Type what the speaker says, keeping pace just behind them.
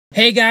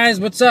Hey guys,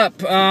 what's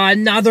up?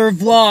 Another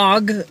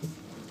vlog.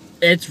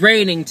 It's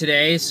raining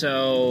today,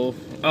 so...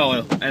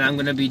 Oh, and I'm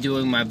gonna be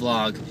doing my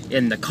vlog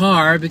in the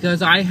car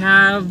because I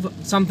have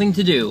something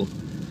to do.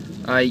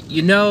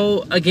 You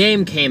know, a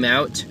game came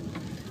out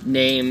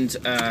named,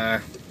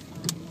 well,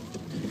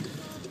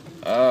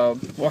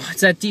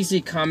 it's that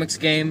DC Comics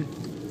game.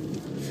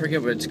 I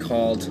forget what it's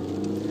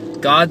called.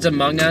 Gods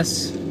Among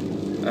Us.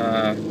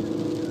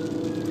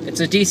 It's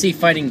a DC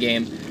fighting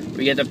game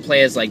where you get to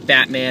play as, like,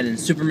 Batman and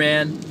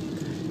Superman.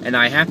 And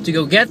I have to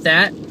go get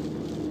that,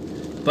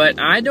 but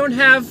I don't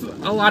have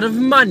a lot of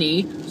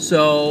money,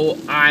 so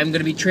I'm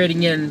going to be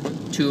trading in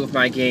 2 of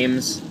my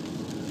games.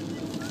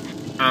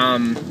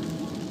 I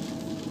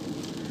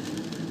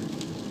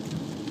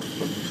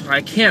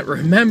can't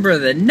remember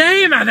the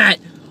name of it!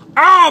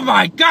 Oh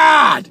my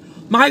god!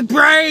 My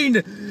brain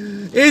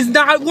is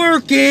not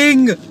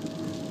working!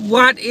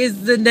 What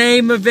is the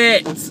name of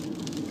it?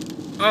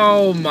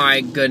 Oh my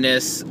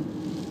goodness.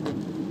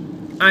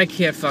 I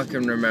can't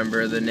fucking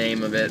remember the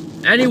name of it.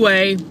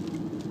 Anyway,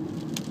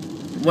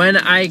 when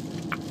I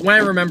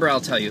remember,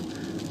 I'll tell you.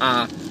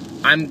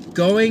 I'm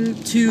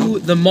going to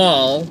the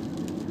mall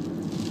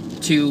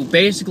to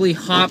basically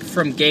hop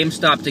from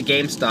GameStop to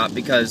GameStop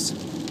because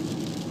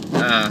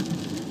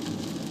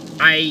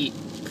I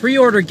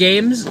pre-order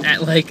games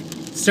at like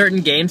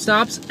certain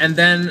GameStops and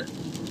then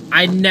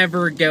I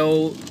never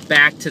go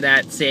back to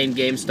that same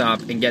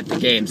GameStop and get the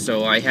game.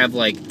 So I have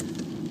like,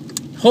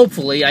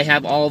 hopefully I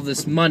have all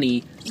this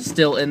money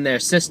still in their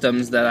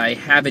systems that I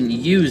haven't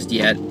used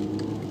yet.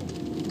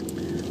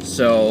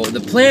 So the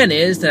plan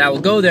is that I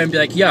will go there and be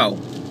like, yo,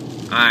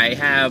 I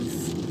have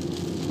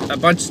a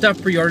bunch of stuff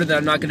pre-ordered that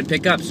I'm not going to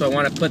pick up, so I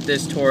want to put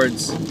this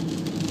towards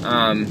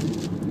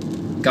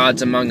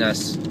Gods Among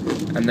Us.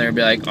 And they'll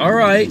be like,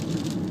 alright,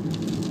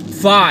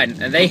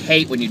 fine. And they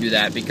hate when you do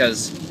that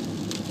because,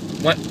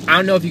 I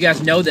don't know if you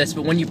guys know this,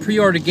 but when you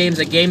pre-order games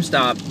at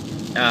GameStop,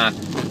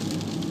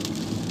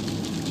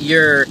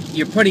 you're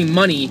putting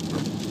money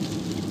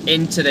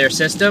into their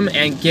system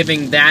and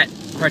giving that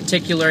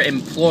particular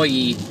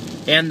employee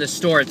and the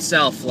store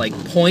itself like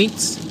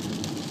points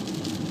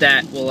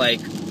that will like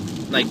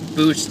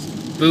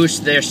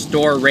boost their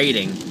store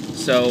rating.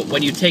 So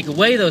when you take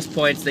away those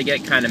points, they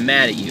get kind of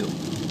mad at you.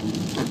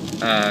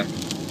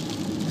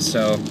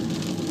 So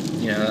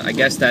you know, I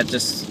guess that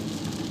just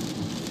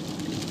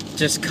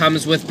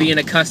comes with being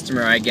a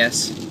customer, I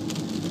guess.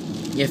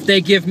 If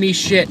they give me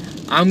shit,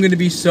 I'm gonna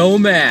be so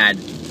mad.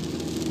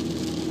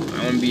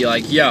 I'm gonna be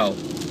like, yo,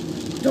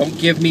 don't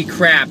give me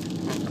crap.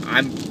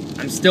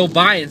 I'm still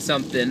buying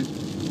something,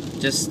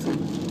 just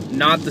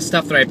not the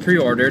stuff that I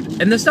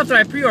pre-ordered. And the stuff that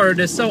I pre-ordered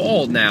is so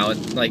old now.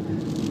 It's like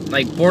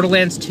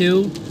Borderlands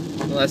 2.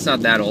 Well, that's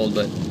not that old,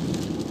 but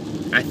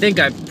I think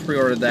I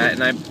pre-ordered that,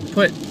 and I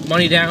put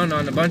money down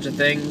on a bunch of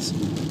things.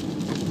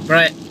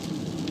 But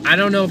I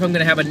don't know if I'm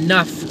gonna have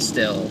enough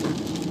still,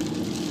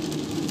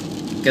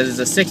 because it's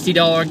a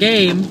 $60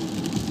 game.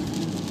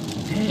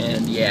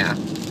 And yeah,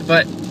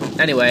 but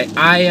anyway,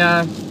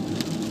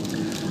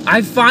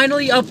 I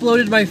finally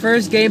uploaded my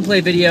first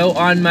gameplay video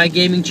on my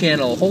gaming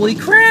channel. Holy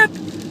crap!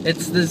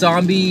 It's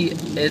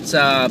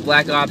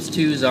Black Ops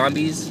 2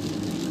 Zombies.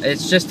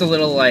 It's just a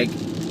little, like,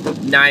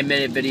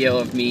 9-minute video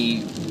of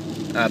me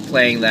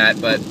playing that,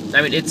 but,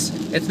 I mean,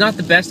 it's not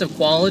the best of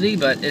quality,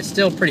 but it's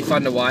still pretty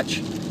fun to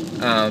watch.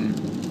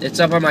 It's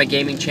up on my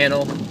gaming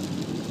channel.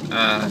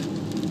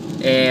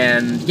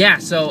 And, yeah,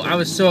 so I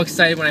was so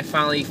excited when I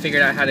finally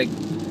figured out how to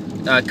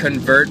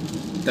convert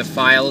the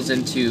files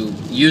into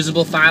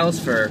usable files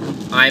for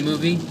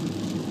iMovie,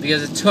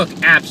 because it took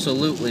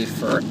absolutely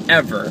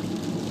forever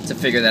to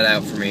figure that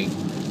out for me.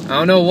 I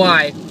don't know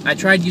why. I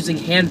tried using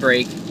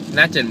Handbrake, and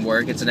that didn't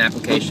work. It's an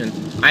application.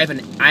 I have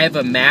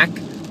a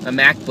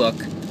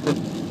MacBook,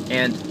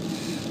 and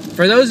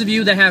for those of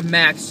you that have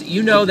Macs,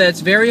 you know that it's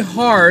very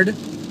hard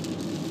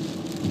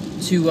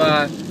to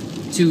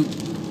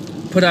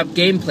put up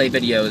gameplay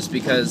videos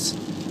because,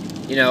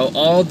 you know,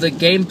 all the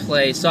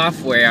gameplay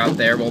software out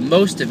there, well,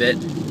 most of it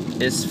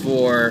is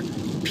for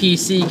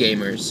PC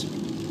gamers.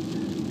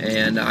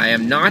 And I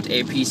am not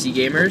a PC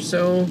gamer,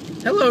 so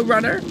hello,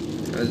 runner.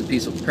 There's a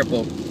piece of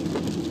purple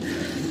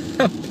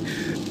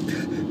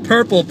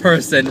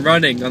person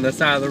running on the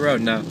side of the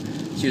road. No,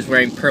 she was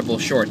wearing purple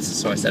shorts,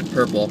 so I said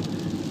purple.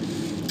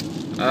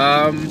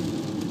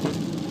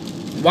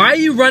 Why are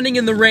you running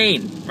in the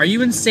rain? Are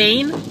you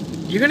insane?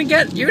 You're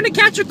gonna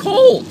catch a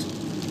cold.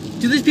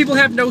 Do these people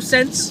have no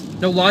sense?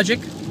 No logic?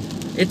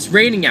 It's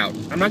raining out.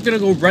 I'm not gonna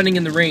go running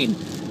in the rain.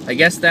 I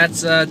guess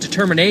that's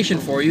determination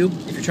for you.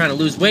 If you're trying to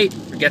lose weight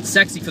or get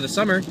sexy for the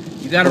summer,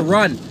 you gotta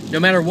run, no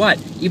matter what.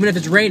 Even if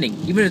it's raining,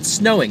 even if it's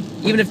snowing,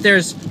 even if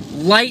there's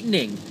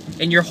lightning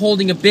and you're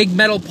holding a big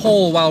metal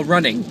pole while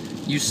running,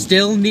 you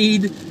still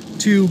need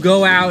to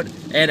go out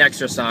and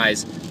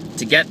exercise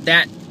to get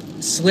that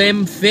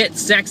slim, fit,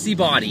 sexy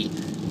body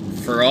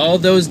for all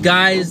those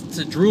guys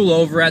to drool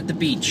over at the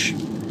beach.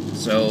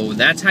 So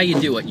that's how you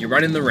do it. You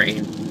run in the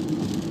rain.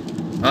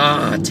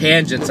 Ah,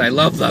 tangents. I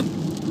love them.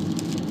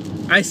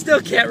 I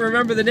still can't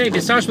remember the name.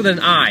 It starts with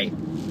an I.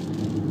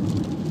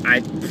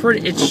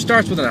 It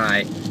starts with an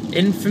I.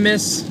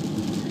 Infamous.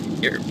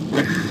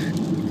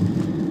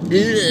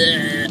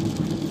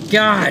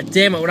 God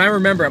damn it! When I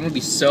remember, I'm gonna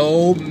be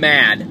so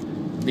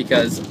mad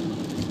because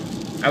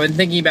I've been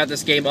thinking about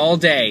this game all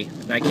day,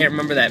 and I can't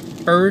remember that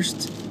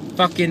first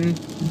fucking.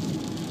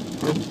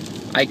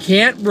 I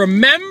can't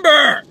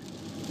remember.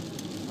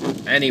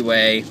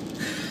 Anyway.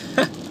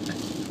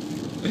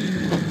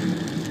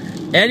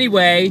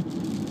 Anyway,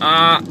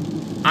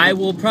 I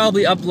will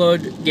probably upload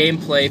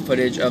gameplay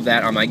footage of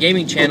that on my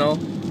gaming channel.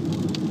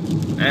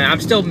 And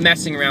I'm still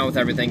messing around with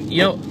everything.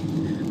 You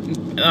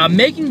know,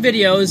 making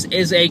videos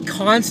is a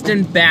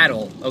constant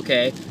battle,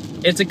 okay?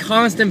 It's a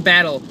constant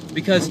battle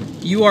because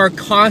you are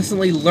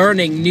constantly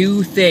learning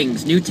new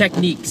things, new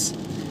techniques.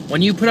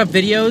 When you put up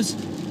videos,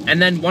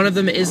 and then one of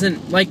them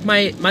isn't, like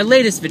my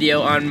latest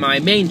video on my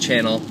main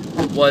channel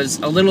was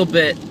a little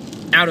bit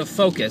out of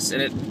focus,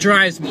 and it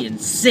drives me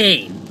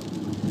insane.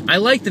 I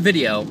like the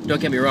video,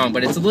 don't get me wrong,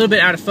 but it's a little bit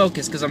out of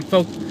focus because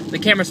the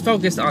camera's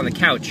focused on the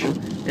couch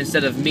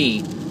instead of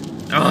me.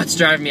 Oh, it's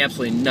driving me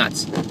absolutely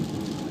nuts.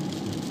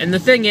 And the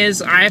thing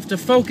is, I have to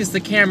focus the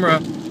camera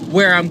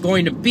where I'm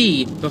going to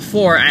be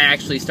before I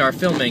actually start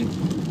filming.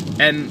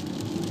 And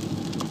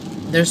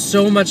there's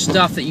so much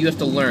stuff that you have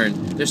to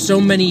learn. There's so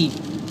many...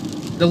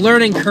 The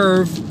learning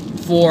curve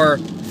for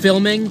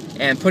filming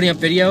and putting up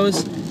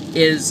videos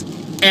is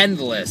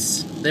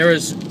endless. There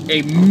is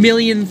a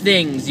million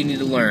things you need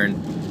to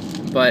learn.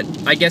 But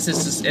I guess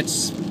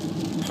it's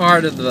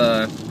part of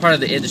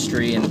the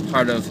industry and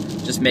part of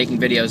just making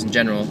videos in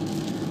general.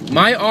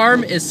 My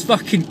arm is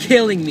fucking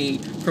killing me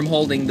from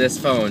holding this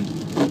phone.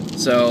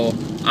 So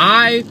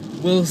I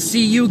will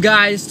see you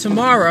guys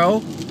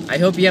tomorrow. I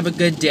hope you have a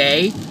good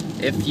day.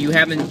 If you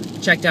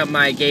haven't checked out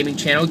my gaming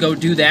channel, go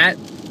do that.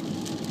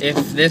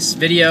 If this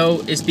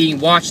video is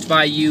being watched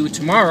by you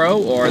tomorrow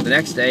or the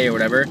next day or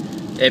whatever,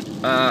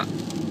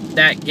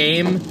 that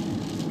game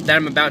that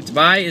I'm about to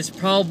buy is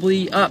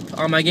probably up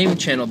on my gaming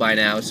channel by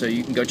now, so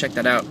you can go check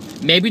that out.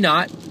 Maybe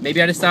not.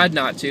 Maybe I decided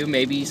not to.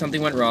 Maybe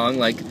something went wrong,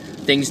 like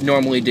things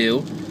normally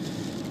do.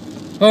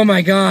 Oh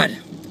my god.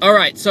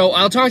 Alright, so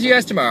I'll talk to you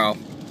guys tomorrow.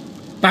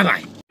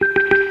 Bye-bye.